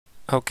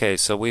Okay,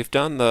 so we've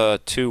done the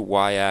two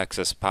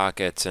y-axis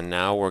pockets, and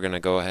now we're going to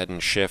go ahead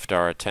and shift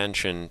our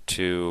attention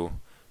to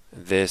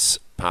this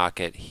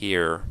pocket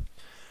here.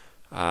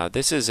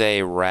 This is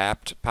a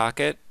wrapped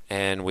pocket,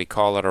 and we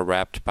call it a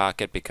wrapped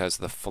pocket because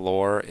the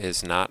floor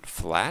is not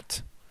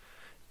flat.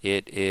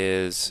 It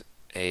is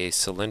a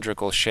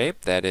cylindrical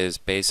shape. That is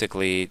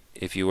basically,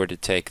 if you were to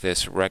take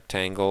this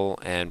rectangle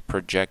and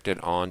project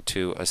it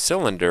onto a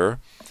cylinder,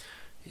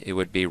 it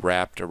would be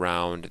wrapped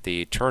around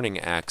the turning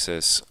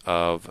axis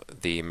of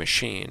the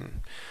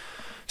machine.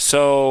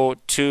 So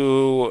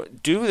to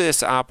do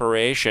this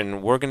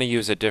operation, we're going to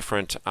use a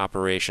different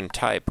operation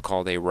type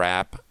called a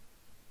wrap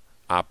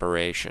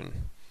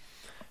operation.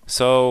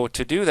 So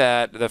to do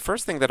that, the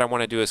first thing that I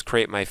want to do is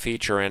create my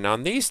feature. And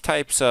on these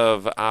types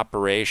of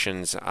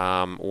operations,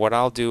 what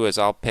I'll do is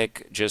I'll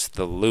pick just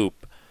the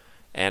loop.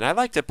 And I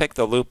like to pick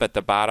the loop at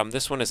the bottom.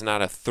 This one is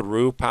not a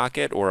through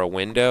pocket or a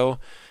window.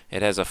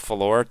 It has a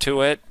floor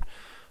to it.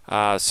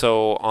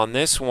 So on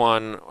this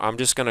one, I'm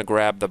just going to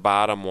grab the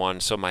bottom one,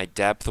 so my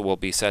depth will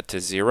be set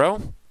to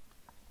 0.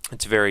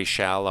 It's very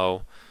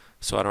shallow,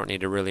 so I don't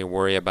need to really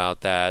worry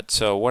about that.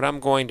 So what I'm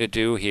going to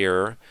do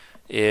here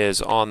is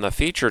on the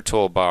feature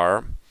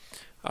toolbar,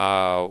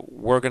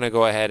 we're going to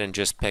go ahead and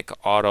just pick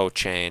auto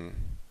chain.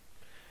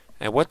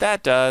 And what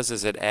that does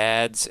is it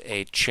adds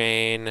a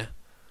chain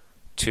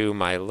to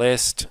my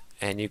list,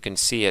 and you can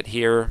see it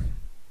here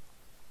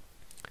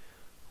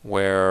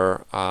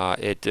where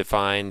it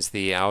defines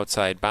the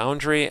outside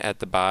boundary at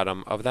the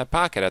bottom of that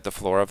pocket, at the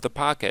floor of the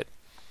pocket.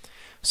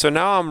 So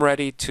now I'm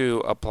ready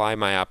to apply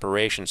my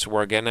operation. So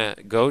we're going to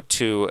go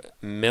to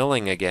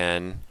milling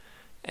again,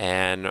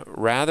 and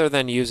rather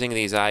than using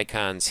these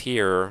icons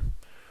here,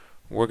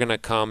 we're going to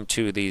come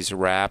to these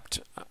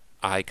wrapped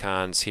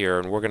icons here,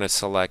 and we're going to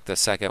select the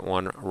second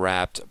one,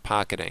 wrapped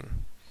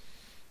pocketing.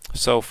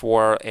 So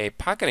for a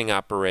pocketing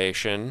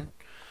operation,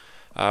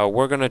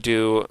 we're going to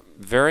do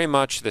very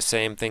much the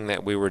same thing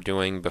that we were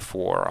doing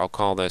before. I'll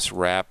call this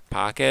wrap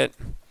pocket,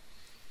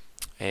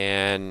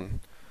 and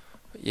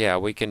yeah,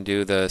 we can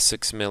do the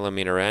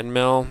 6mm end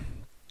mill,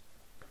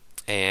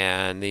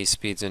 and these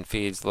speeds and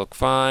feeds look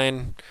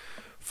fine.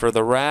 For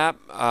the wrap,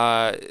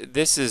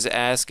 this is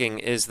asking,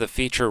 is the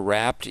feature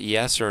wrapped,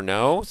 yes or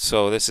no?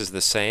 So this is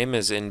the same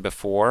as in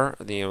before,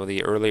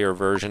 the earlier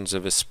versions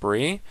of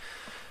ESPRIT.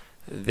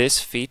 This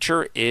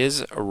feature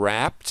is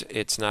wrapped.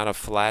 It's not a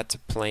flat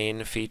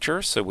plane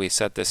feature, so we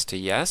set this to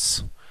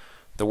yes.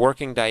 The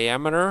working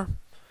diameter,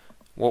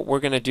 what we're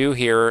going to do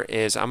here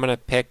is I'm going to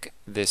pick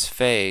this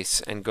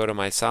face and go to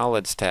my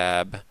solids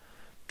tab,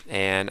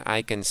 and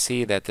I can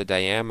see that the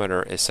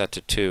diameter is set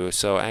to 2.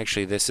 So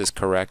actually this is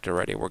correct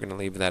already. We're going to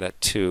leave that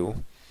at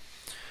 2.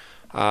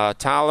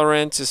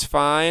 Tolerance is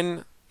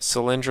fine.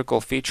 Cylindrical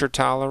feature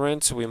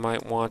tolerance, we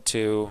might want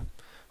to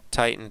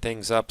tighten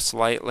things up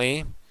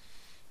slightly.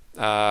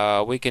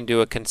 We can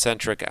do a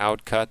concentric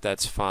outcut,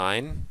 that's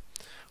fine.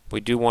 We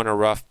do want a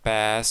rough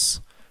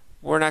pass.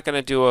 We're not going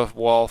to do a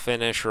wall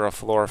finish or a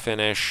floor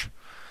finish.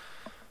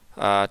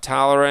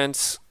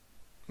 Tolerance,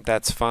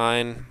 that's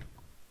fine.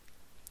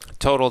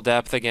 Total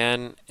depth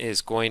again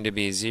is going to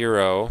be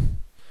 0.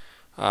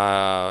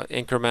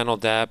 Incremental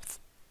depth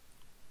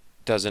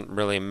doesn't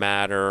really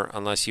matter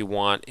unless you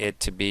want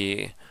it to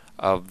be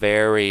a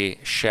very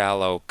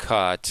shallow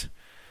cut.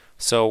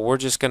 So we're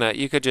just gonna,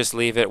 you could just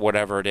leave it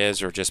whatever it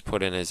is or just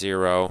put in a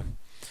 0.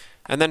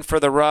 And then for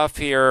the rough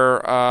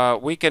here,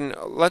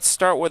 let's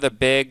start with a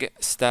big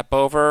step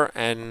over,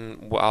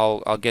 and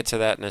I'll get to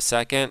that in a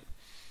second.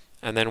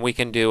 And then we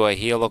can do a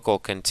helical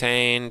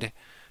contained,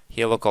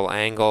 helical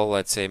angle,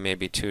 let's say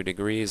maybe 2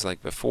 degrees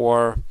like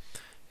before.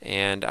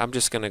 And I'm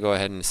just gonna go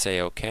ahead and say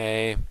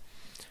OK.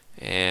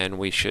 And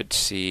we should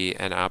see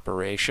an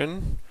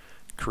operation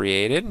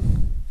created.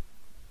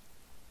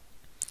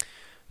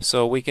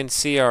 So we can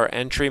see our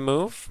entry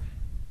move,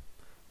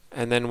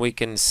 and then we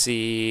can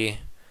see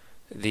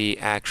the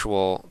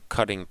actual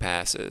cutting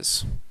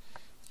passes.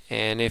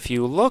 And if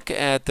you look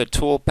at the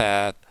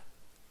toolpath,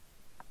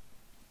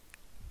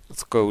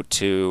 let's go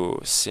to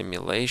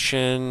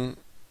simulation,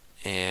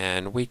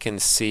 and we can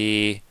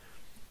see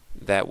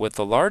that with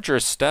the larger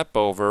step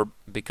over,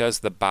 because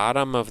the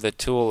bottom of the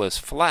tool is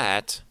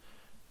flat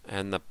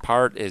and the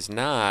part is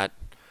not,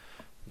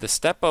 the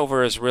step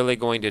over is really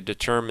going to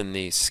determine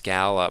these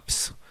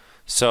scallops.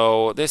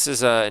 So this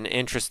is an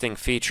interesting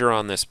feature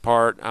on this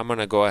part. I'm going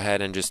to go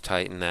ahead and just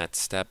tighten that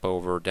step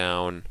over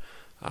down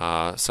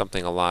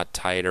something a lot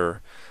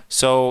tighter.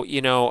 So,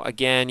 you know,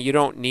 again, you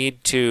don't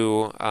need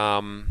to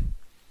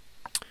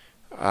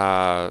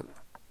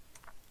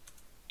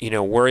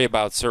worry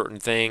about certain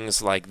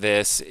things like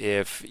this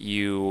if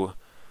you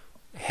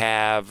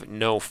have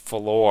no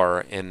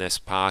floor in this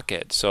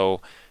pocket. So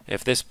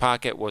if this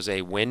pocket was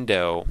a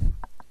window,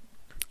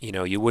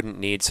 you wouldn't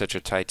need such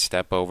a tight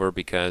step over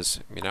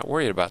because you're not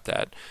worried about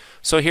that.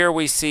 So here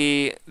we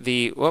see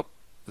the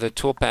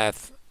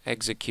toolpath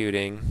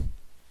executing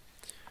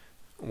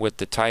with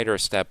the tighter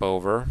step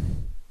over,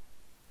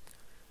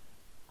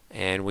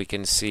 and we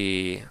can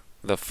see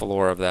the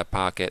floor of that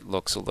pocket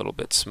looks a little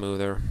bit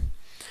smoother.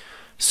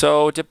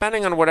 So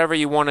depending on whatever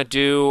you want to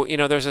do,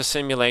 there's a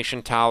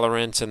simulation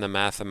tolerance in the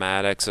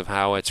mathematics of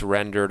how it's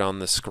rendered on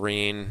the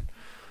screen.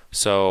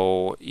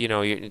 So,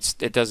 it's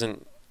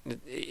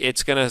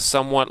going to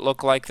somewhat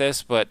look like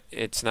this, but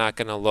it's not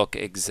going to look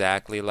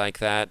exactly like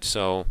that.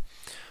 So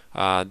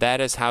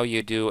that is how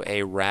you do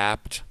a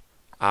wrapped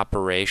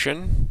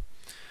operation.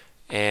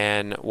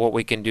 And what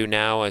we can do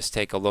now is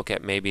take a look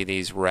at maybe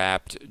these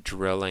wrapped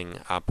drilling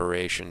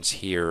operations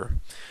here.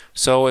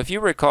 So if you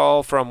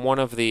recall from one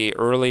of the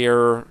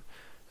earlier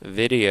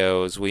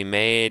videos, we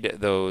made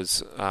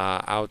those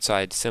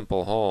outside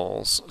simple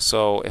holes.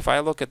 So if I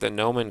look at the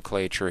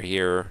nomenclature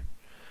here,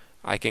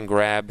 I can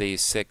grab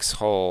these 6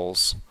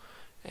 holes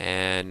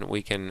and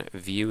we can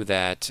view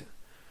that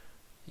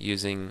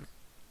using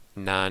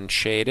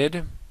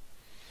non-shaded,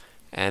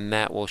 and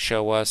that will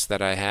show us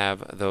that I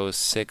have those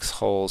 6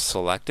 holes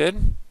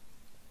selected.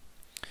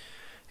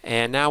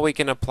 And now we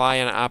can apply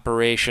an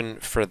operation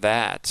for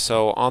that.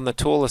 So on the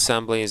tool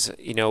assemblies,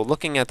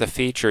 looking at the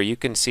feature, you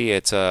can see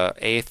it's a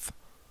 1/8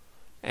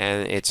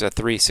 and it's a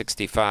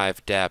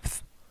 365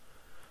 depth.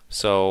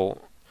 So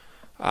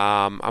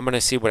I'm going to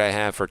see what I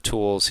have for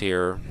tools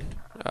here.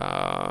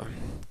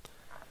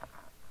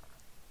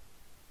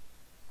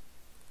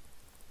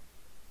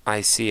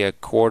 I see a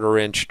 1/4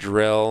 inch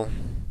drill.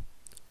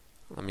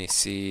 Let me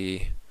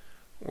see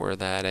where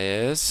that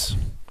is.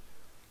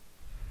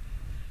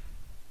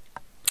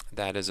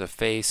 That is a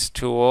face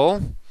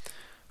tool.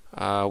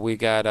 We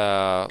got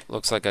a,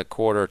 looks like a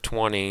 1/4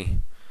 20,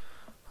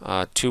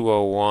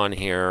 201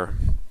 here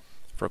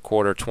for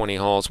 1/4 20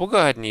 holes. We'll go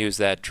ahead and use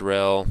that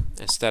drill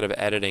instead of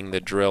editing the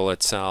drill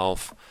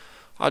itself.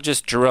 I'll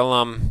just drill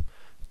them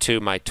to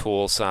my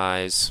tool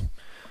size.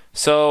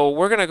 So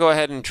we're going to go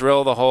ahead and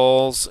drill the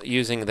holes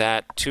using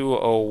that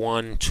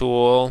 201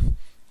 tool,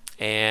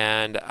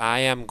 and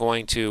I am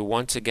going to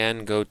once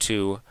again go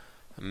to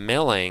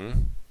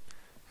milling.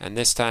 And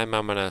this time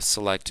I'm going to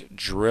select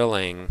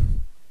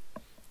drilling,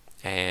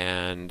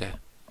 and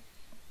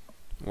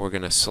we're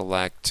going to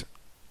select,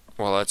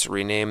 well, let's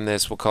rename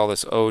this. We'll call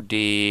this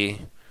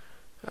OD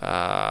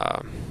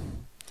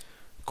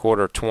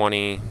 1/4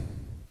 20,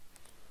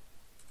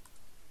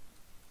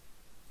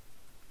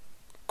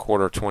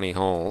 1/4 20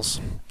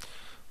 holes,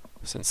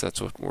 since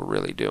that's what we're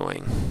really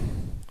doing.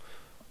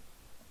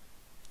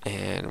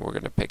 And we're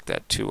going to pick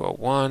that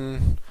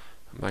 201.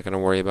 I'm not going to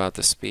worry about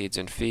the speeds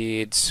and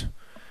feeds.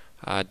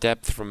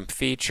 Depth from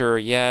feature,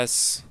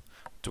 yes.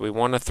 Do we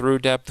want a through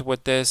depth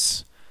with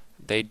this?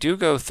 They do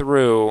go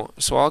through,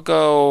 so I'll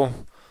go,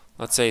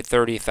 let's say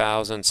 30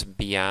 thousandths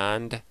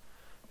beyond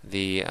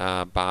the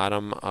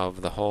bottom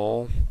of the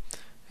hole,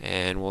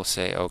 and we'll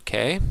say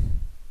OK.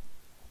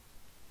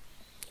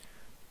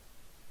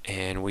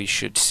 And we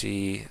should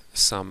see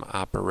some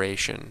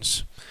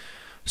operations.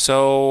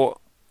 So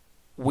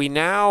we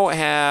now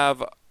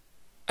have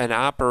an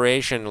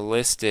operation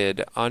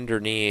listed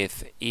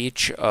underneath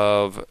each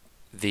of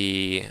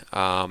the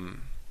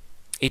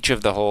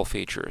hole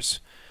features,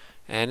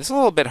 and it's a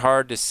little bit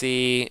hard to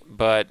see,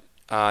 but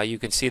you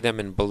can see them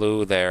in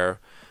blue there.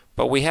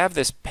 But we have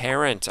this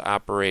parent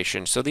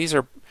operation, so these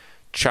are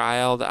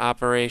child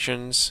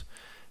operations,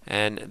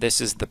 and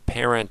this is the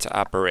parent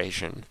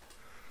operation.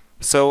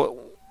 So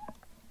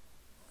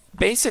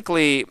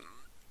basically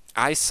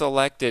I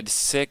selected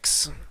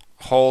 6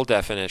 hole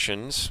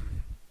definitions,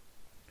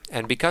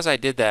 and because I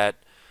did that,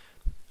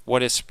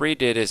 what ESPRIT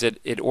did is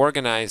it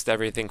organized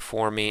everything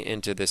for me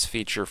into this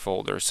feature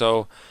folder.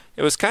 So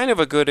it was kind of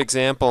a good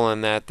example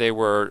in that they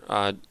were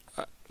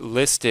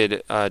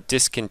listed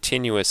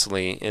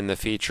discontinuously in the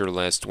feature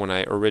list when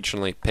I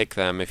originally picked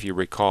them, if you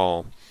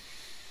recall.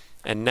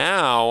 And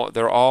now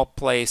they're all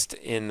placed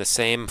in the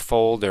same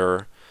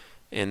folder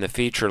in the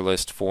feature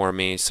list for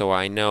me, so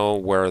I know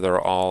where they're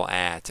all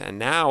at. And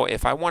now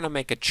if I want to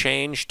make a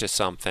change to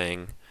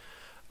something,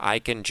 I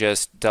can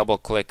just double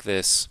click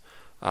this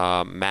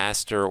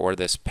master or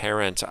this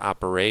parent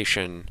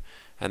operation,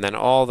 and then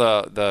all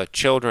the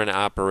children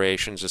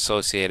operations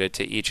associated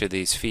to each of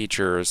these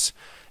features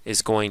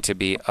is going to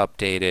be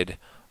updated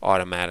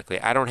automatically.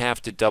 I don't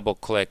have to double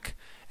click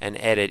and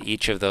edit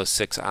each of those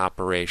 6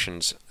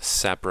 operations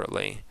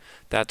separately.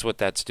 That's what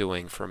that's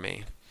doing for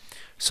me.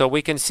 So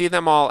we can see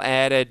them all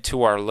added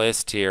to our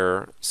list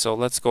here. So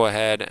let's go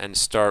ahead and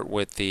start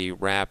with the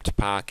wrapped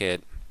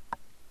pocket,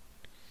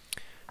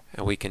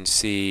 and we can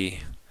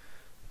see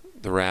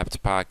the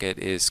wrapped pocket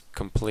is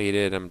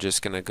completed. I'm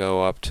just going to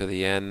go up to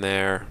the end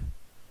there,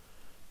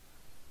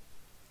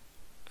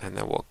 and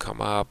then we'll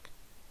come up,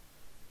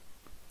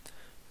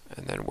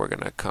 and then we're going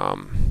to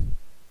come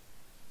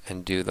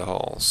and do the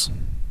holes.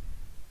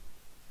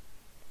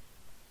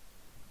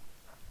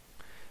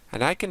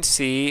 And I can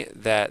see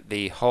that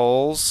the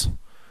holes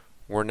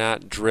were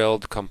not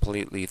drilled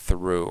completely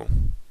through.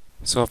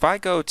 So if I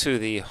go to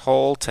the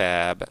hole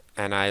tab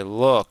and I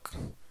look,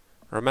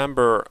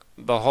 remember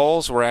the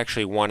holes were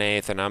actually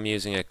 1/8 and I'm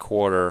using a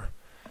 1/4.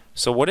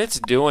 So what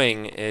it's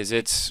doing is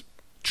it's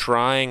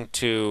trying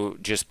to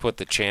just put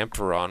the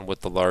chamfer on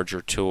with the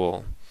larger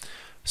tool.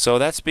 So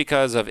that's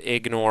because of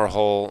ignore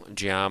hole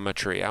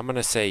geometry. I'm going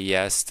to say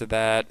yes to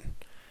that,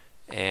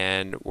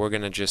 and we're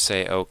going to just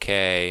say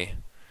OK,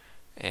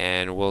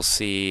 and we'll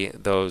see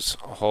those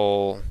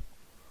hole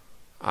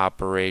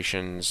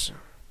operations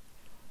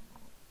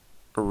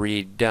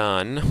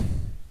redone.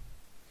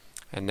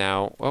 And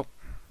now, oh,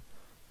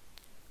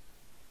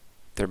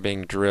 they're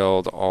being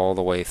drilled all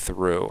the way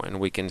through, and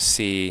we can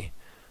see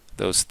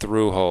those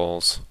through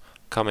holes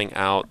coming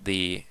out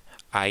the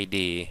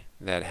ID,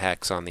 that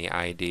hex on the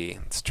ID.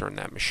 Let's turn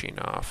that machine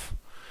off.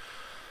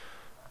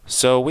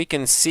 So we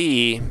can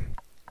see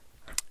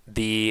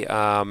the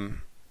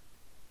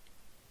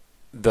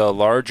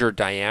larger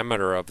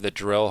diameter of the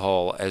drill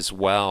hole as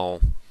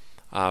well,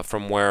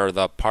 from where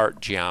the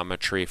part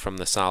geometry from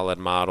the solid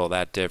model,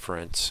 that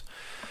difference.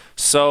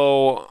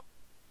 So,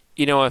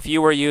 you know, if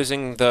you were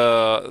using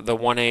the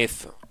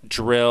 1/8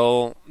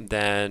 drill,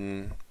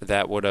 then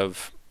that would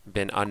have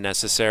been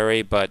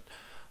unnecessary, but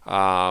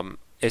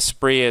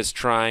ESPRIT is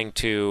trying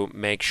to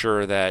make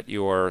sure that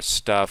your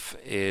stuff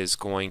is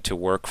going to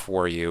work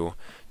for you,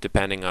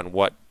 depending on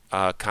what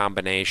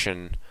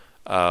combination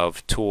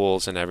of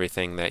tools and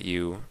everything that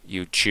you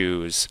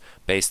choose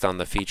based on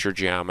the feature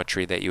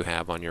geometry that you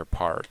have on your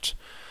part.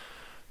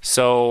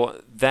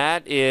 So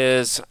that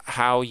is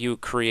how you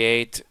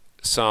create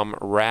some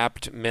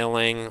wrapped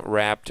milling,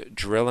 wrapped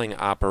drilling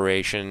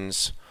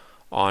operations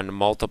on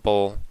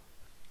multiple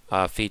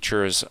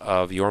features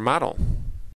of your model.